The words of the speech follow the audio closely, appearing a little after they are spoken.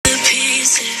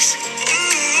pieces.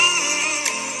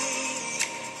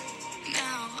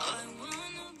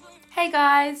 Hey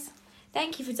guys,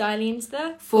 Thank you for dialing into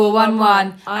the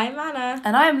 411. I'm Anna.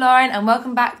 And I'm Lauren, and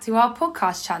welcome back to our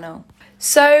podcast channel.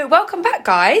 So, welcome back,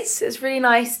 guys. It's really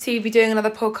nice to be doing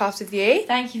another podcast with you.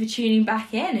 Thank you for tuning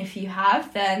back in. If you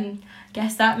have, then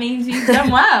guess that means you've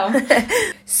done well.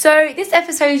 So, this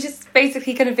episode is just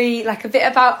basically going to be like a bit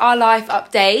about our life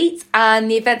update and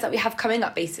the events that we have coming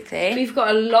up, basically. We've got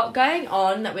a lot going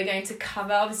on that we're going to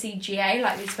cover. Obviously, GA,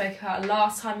 like we spoke about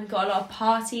last time, we've got a lot of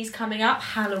parties coming up.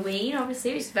 Halloween,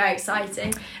 obviously, which is very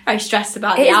exciting. Very stressed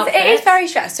about the outfits. It is very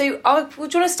stressed. So, do you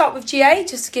want to start with GA,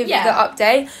 just to give you the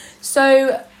update?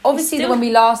 So, obviously, when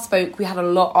we last spoke, we had a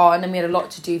lot on and we had a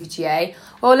lot to do for GA.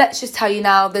 Well, let's just tell you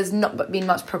now, there's not been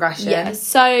much progression. Yeah,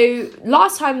 so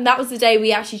last time, that was the day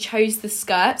we actually chose the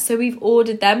skirts. So we've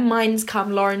ordered them. Mine's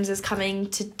come, Lauren's is coming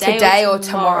today or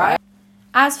tomorrow.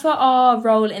 As for our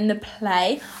role in the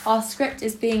play, our script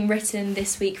is being written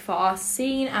this week for our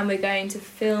scene and we're going to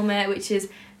film it, which is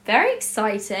very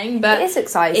exciting. But it is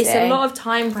exciting. It's a lot of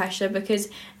time pressure because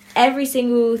every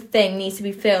single thing needs to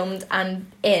be filmed and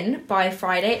in by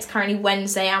Friday. It's currently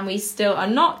Wednesday and we still are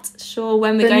not sure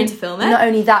when we're going to film it. Not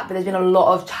only that, but there's been a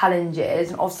lot of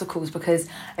challenges and obstacles because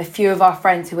a few of our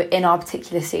friends who were in our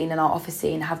particular scene, in our office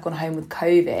scene, have gone home with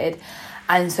COVID.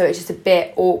 And so it's just a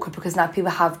bit awkward because now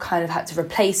people have kind of had to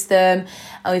replace them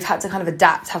and we've had to kind of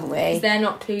adapt, haven't we? Because they're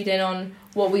not clued in on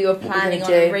what we were planning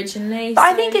on originally. But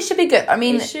I think it should be good. I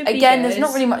mean, again, there's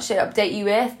not really much to update you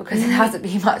with because there hasn't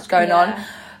been much going on.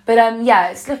 But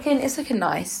it's looking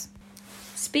nice.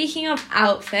 Speaking of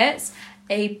outfits,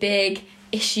 a big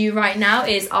issue right now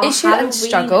is our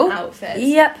Halloween outfits.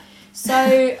 Yep.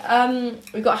 So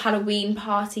we've got a Halloween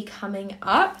party coming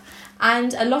up.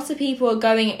 And a lot of people are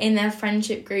going in their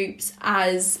friendship groups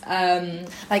as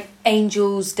like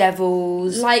angels,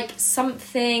 devils, like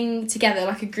something together,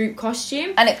 like a group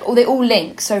costume. And they all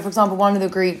link. So, for example, one of the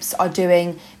groups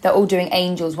they're all doing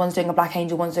angels. One's doing a black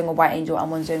angel, one's doing a white angel,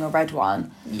 and one's doing a red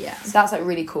one. Yeah. So that's like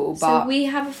really cool. But so we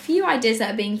have a few ideas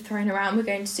that are being thrown around. We're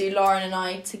going to do Lauren and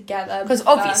I together. Because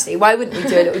obviously, why wouldn't we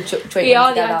do a little joint We are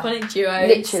together? the iconic duo.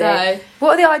 Literally. So.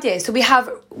 What are the ideas? So we have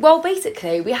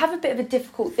a bit of a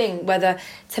difficult thing whether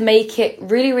to make it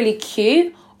really, really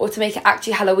cute or to make it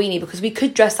actually Halloweeny, because we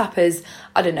could dress up as,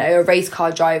 I don't know, a race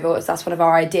car driver, that's one of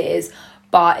our ideas,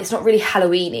 but it's not really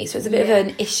Halloweeny, so it's a bit of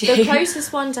an issue. The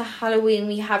closest one to Halloween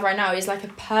we have right now is like a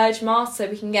Purge mask, so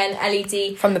we can get an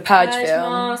LED from the Purge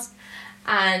film mask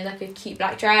and like a cute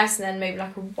black dress and then maybe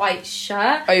like a white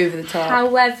shirt over the top.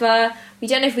 However, we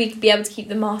don't know if we'd be able to keep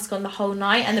the mask on the whole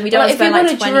night, and then we don't want to spend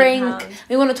like £20.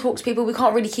 We want to talk to people, we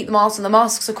can't really keep the masks on. The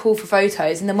masks are cool for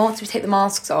photos, and then once we take the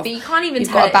masks off, but you can't even you've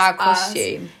tell got a bad us.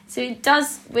 costume. So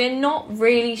we're not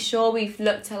really sure. We've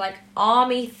looked at like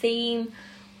army theme,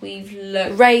 we've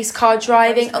looked race car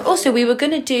driving, and also we were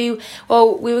gonna do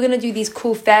these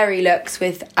cool fairy looks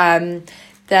with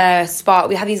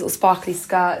we have these little sparkly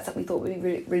skirts that we thought would be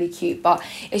really, really cute, but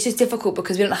it's just difficult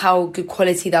because we don't know how good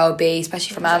quality they'll be,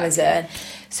 especially from Amazon.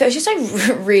 So it's just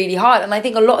like really hard, and I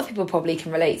think a lot of people probably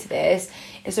can relate to this.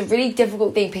 It's a really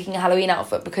difficult thing picking a Halloween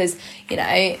outfit because, you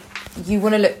know, you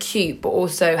want to look cute but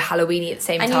also Halloweeny at the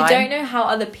same time. And you don't know how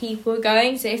other people are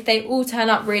going, so if they all turn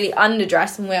up really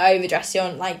underdressed and we're overdressed, you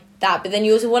aren't like that, but then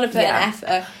you also want to put an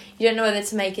effort. You don't know whether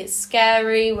to make it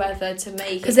scary, whether to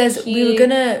make it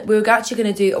cute. we were actually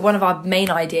gonna do, one of our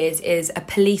main ideas is a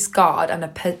police guard and a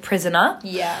prisoner.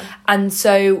 Yeah. And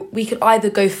so we could either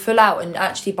go full out and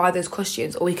actually buy those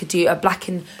costumes, or we could do a black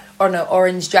and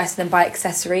orange dress and then buy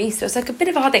accessories. So it's like a bit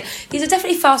of a hard thing. These are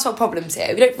definitely first world problems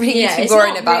here. We don't really need to be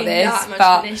worrying about this. It's not really that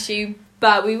much of an issue,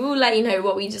 but we will let you know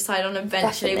what we decide on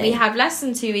eventually. Definitely. We have less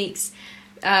than 2 weeks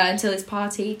until this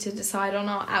party to decide on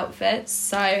our outfits,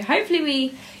 so hopefully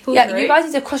we pull through. You guys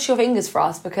need to cross your fingers for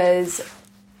us because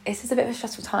this is a bit of a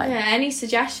stressful time. Yeah, any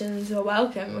suggestions are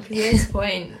welcome, because at this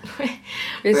point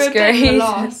we're a bit of a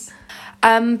loss.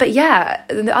 But yeah,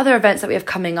 the other events that we have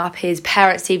coming up is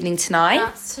Parents' Evening tonight.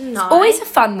 That's tonight. It's always a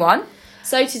fun one.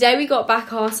 So today we got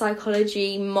back our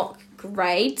psychology mock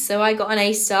grade, so I got an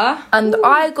A-star and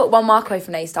I got 1 mark away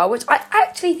from an A-star, which I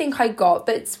actually think I got,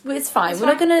 but it's fine. We're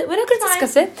not gonna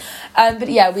discuss it. But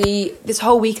yeah, this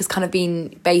whole week has kind of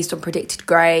been based on predicted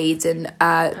grades and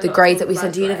the grades that we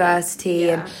send to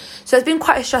university, and so it's been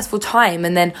quite a stressful time.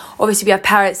 And then obviously we have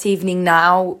Parents' Evening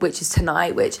now, which is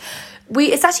tonight,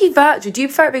 it's actually virtual. Do you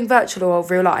prefer it being virtual or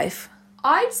real life?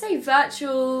 I'd say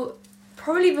virtual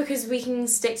Probably because we can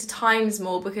stick to times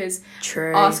more, because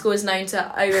True. our school is known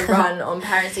to overrun on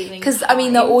parents' evening. Because, I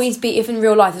mean, there'll always be, if in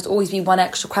real life, there'll always be one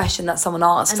extra question that someone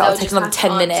asks. That'll take another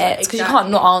 10 minutes, because you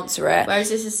can't not answer it. Whereas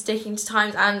this is sticking to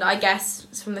times, and I guess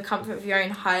from the comfort of your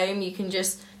own home, you can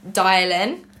just dial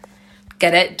in.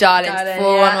 Get it? Dial in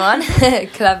 411.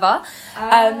 Clever.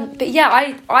 But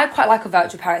yeah, I quite like a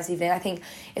virtual parents' evening. I think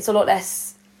it's a lot less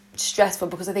stressful,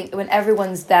 because I think when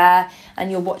everyone's there and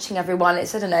you're watching everyone,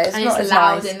 it's, I don't know, it's and not it's as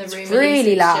loud nice. in the room. It's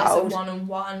really loud. Just a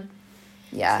one-on-one.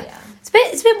 Yeah. So, yeah.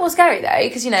 It's a bit more scary though,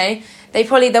 because, you know,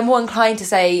 they're more inclined to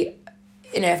say,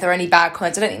 you know, if there are any bad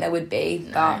comments. I don't think there would be,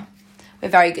 but we're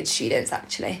very good students,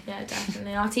 actually. Yeah,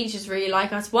 definitely. Our teachers really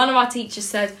like us. One of our teachers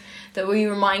said that we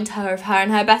remind her of her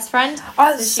and her best friend.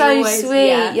 Oh, that's so always,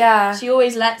 sweet. Yeah. She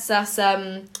always lets us,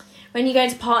 when you go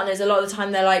into partners, a lot of the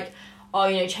time they're like, oh,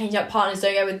 you know, change up partners,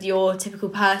 don't go with your typical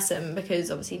person,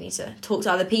 because obviously you need to talk to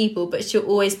other people, but she'll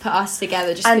always put us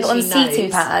together just because she knows. And on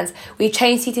seating plans, we've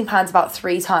changed seating plans about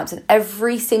 3 times, and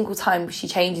every single time she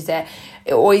changes it,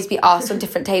 it'll always be us on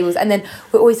different tables, and then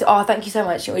we always say, oh, thank you so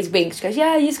much. She always winks. She goes,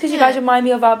 yeah, just because you guys remind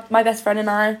me of my best friend and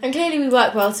I. And clearly we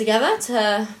work well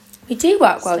together We do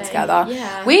work well together.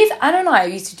 Yeah. Anna and I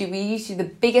used to do the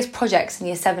biggest projects in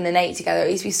year 7 and 8 together.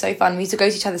 It used to be so fun. We used to go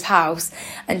to each other's house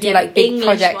and do like big English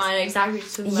projects. One, exactly.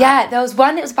 There was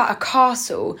one. It was about a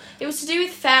castle. It was to do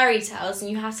with fairy tales, and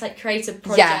you had to like create a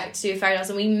project to do with fairy tales,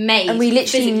 and we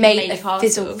literally made a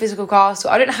physical castle.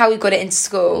 I don't know how we got it into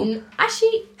school.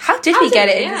 Actually, how did we get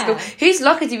it into school? Whose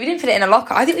locker did we didn't put it in a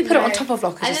locker? I think we put it on top of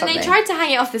lockers. And or something. then they tried to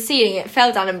hang it off the ceiling. It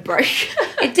fell down and broke.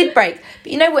 It did break,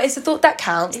 but you know what? It's the thought that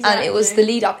counts, and it was the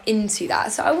lead up into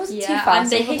that. So I wasn't too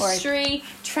fast. And the history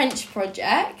trench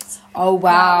project. Oh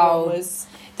wow! Was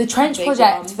the trench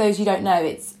project, for those who don't know,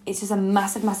 it's just a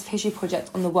massive history project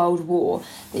on the World War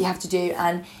that you have to do,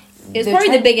 and it was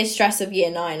probably the biggest stress of year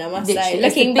 9. I must say,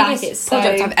 looking back, it's the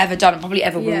project I've ever done and probably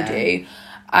ever will do.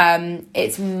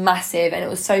 It's massive, and it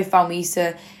was so fun. We used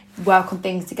to work on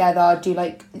things together, do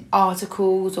like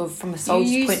articles or from a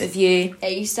soldier's point of view. You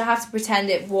used to have to pretend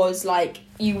it was like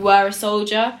you were a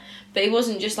soldier, but it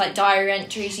wasn't just like diary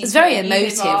entries. It was very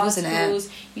emotive, wasn't it?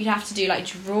 You'd have to do like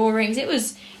drawings. It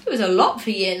was a lot for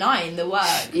year 9, the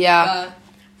work. Yeah.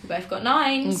 We both got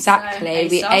 9s. Exactly,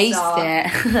 we aced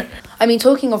it. I mean,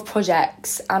 talking of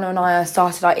projects, Anna and I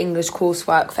started our English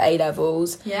coursework for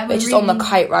A-levels, which is on the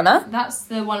Kite Runner. That's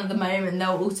the one at the moment.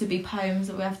 There'll also be poems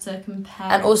that we have to compare.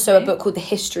 And also a book called The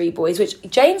History Boys, which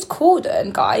James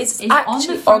Corden, guys, is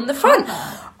actually on the front.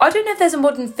 I don't know if there's a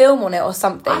modern film on it or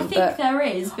something. I think there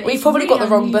is, but we've probably got the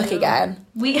wrong book again.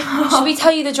 Should we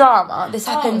tell you the drama? This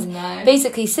happens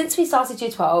basically since we started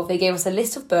year 12. They gave us a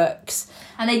list of books.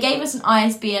 And they gave us an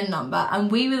ISBN number,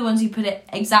 and we were the ones who put it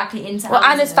exactly into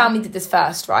Anna's family did this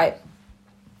first, right?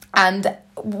 And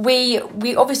we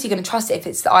obviously going to trust it if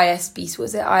it's the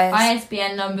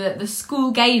ISBN number that the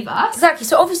school gave us. Exactly.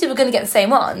 So obviously we're going to get the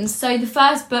same ones. So the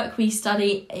first book we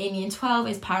study in year 12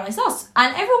 is Paradise Lost,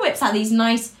 and everyone whips out these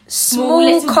nice small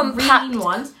little compact green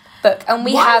ones. Book, and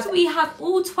we have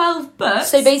all 12 books.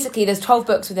 So basically there's 12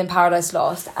 books within Paradise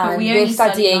Lost, and we're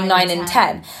studying 9 and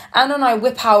 10. Anna and I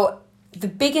whip out the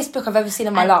biggest book I've ever seen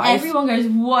in my life. Everyone goes,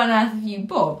 what on earth have you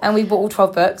bought? And we bought all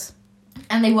 12 books.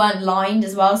 And they weren't lined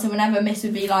as well, so whenever Miss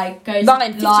would be like, go to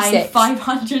line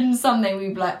 500 and something,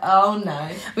 we'd be like, oh no.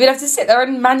 We'd have to sit there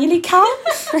and manually count.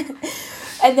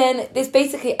 And then there's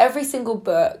basically every single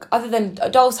book, other than A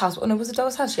Doll's House. Oh no, was A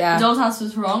Doll's House? Yeah. A Doll's House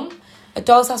was wrong. A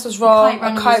Doll's House was wrong.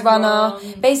 A Kite Runner.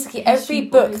 Basically, every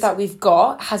book that we've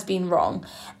got has been wrong.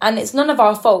 And it's none of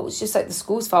our fault. It's just like the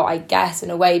school's fault, I guess, in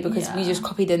a way, because we just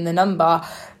copied in the number.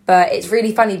 But it's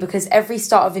really funny because every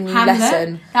start of a new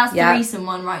lesson... That's the recent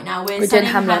one right now. We're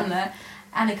studying Hamlet.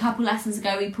 And a couple lessons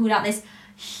ago, we pulled out this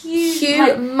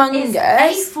humongous...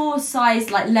 It's A4 size,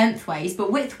 like, lengthways,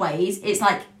 but widthways, it's,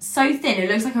 like, so thin.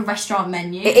 It looks like a restaurant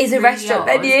menu. It is a restaurant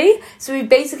menu. So we're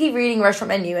basically reading a restaurant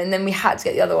menu, and then we had to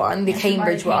get the other one, the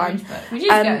Cambridge one. Which is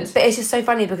good. But it's just so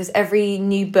funny because every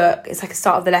new book, it's like a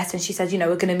start of the lesson. She says, you know,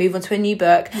 we're going to move on to a new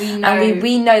book. And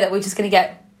we know that we're just going to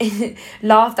get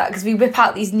laughed at because we whip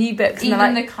out these new books. Even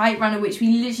and the Kite Runner, which we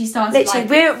literally started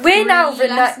we're now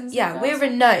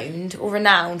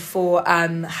renowned for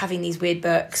having these weird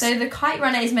books. So the Kite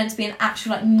Runner is meant to be an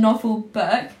actual like novel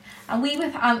book, and we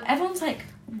whip out, everyone's like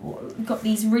got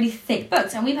these really thick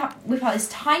books, and we whip out this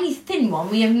tiny thin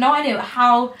one. We have no idea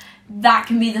how that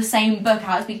can be the same book,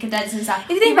 how it's been condensed inside. If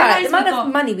you think about it, the amount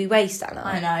of money we waste, Anna.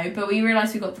 I know, but we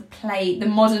realised we got the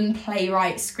modern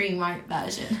playwright screenwrite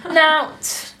version. Now,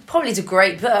 probably is a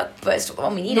great book, but it's not the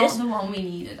one we needed. Not the one we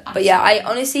needed. Absolutely. But yeah, I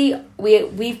honestly,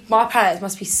 my parents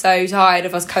must be so tired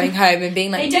of us coming home and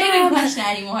being like, they don't even question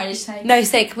it anymore. I just say, no,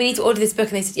 say, can we need to order this book?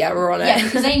 And they said, yeah, we're on it. Yeah,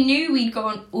 because they knew we'd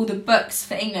got all the books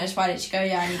for English. Why did you go?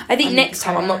 Yeah, I think next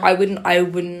time I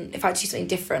wouldn't. If I do something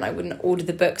different, I wouldn't order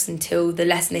the books until the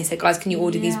lesson. They said, guys, can you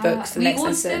order these books for the next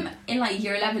lesson? We ordered them in like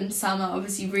year 11 summer.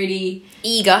 Obviously, really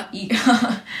eager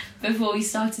before we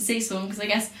started sixth form, because I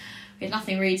guess we had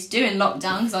nothing really to do in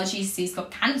lockdown because our GCSEs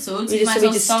got cancelled. So we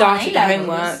just started the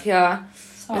homework. Yeah.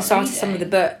 And started reading. Some of the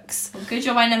books. Well, good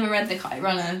job I never read The Kite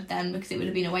Runner then, because it would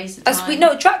have been a waste of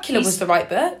time. Dracula was the right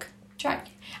book. And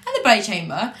The Bloody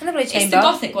Chamber. It's the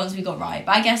Gothic ones we got right,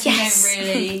 but I guess we don't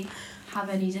really have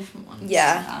any different ones.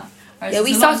 Yeah.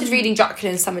 We started reading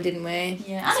Dracula in summer, didn't we?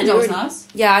 Yeah, and A Doll's House.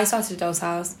 Yeah, I started A Doll's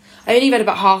House. I only read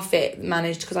about half it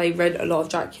managed because I read a lot of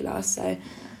Dracula, so...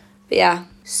 But yeah.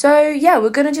 So, yeah,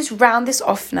 we're going to just round this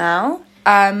off now.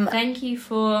 Thank you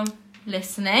for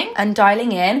listening. And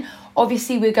dialing in.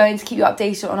 Obviously, we're going to keep you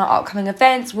updated on our upcoming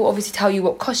events. We'll obviously tell you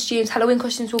what Halloween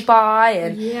costumes we'll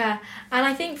buy. Yeah, and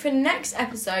I think for next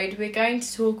episode, we're going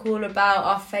to talk all about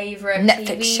our favourite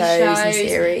Netflix TV shows and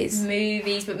series.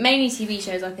 Movies, but mainly TV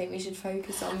shows I think we should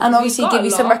focus on. And obviously give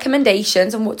you some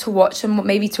recommendations on what to watch and what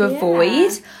maybe to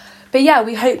avoid. But yeah,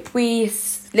 we hope you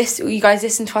guys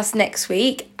listen to us next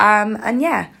week. And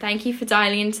yeah. Thank you for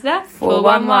dialing into that.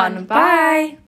 411. Bye.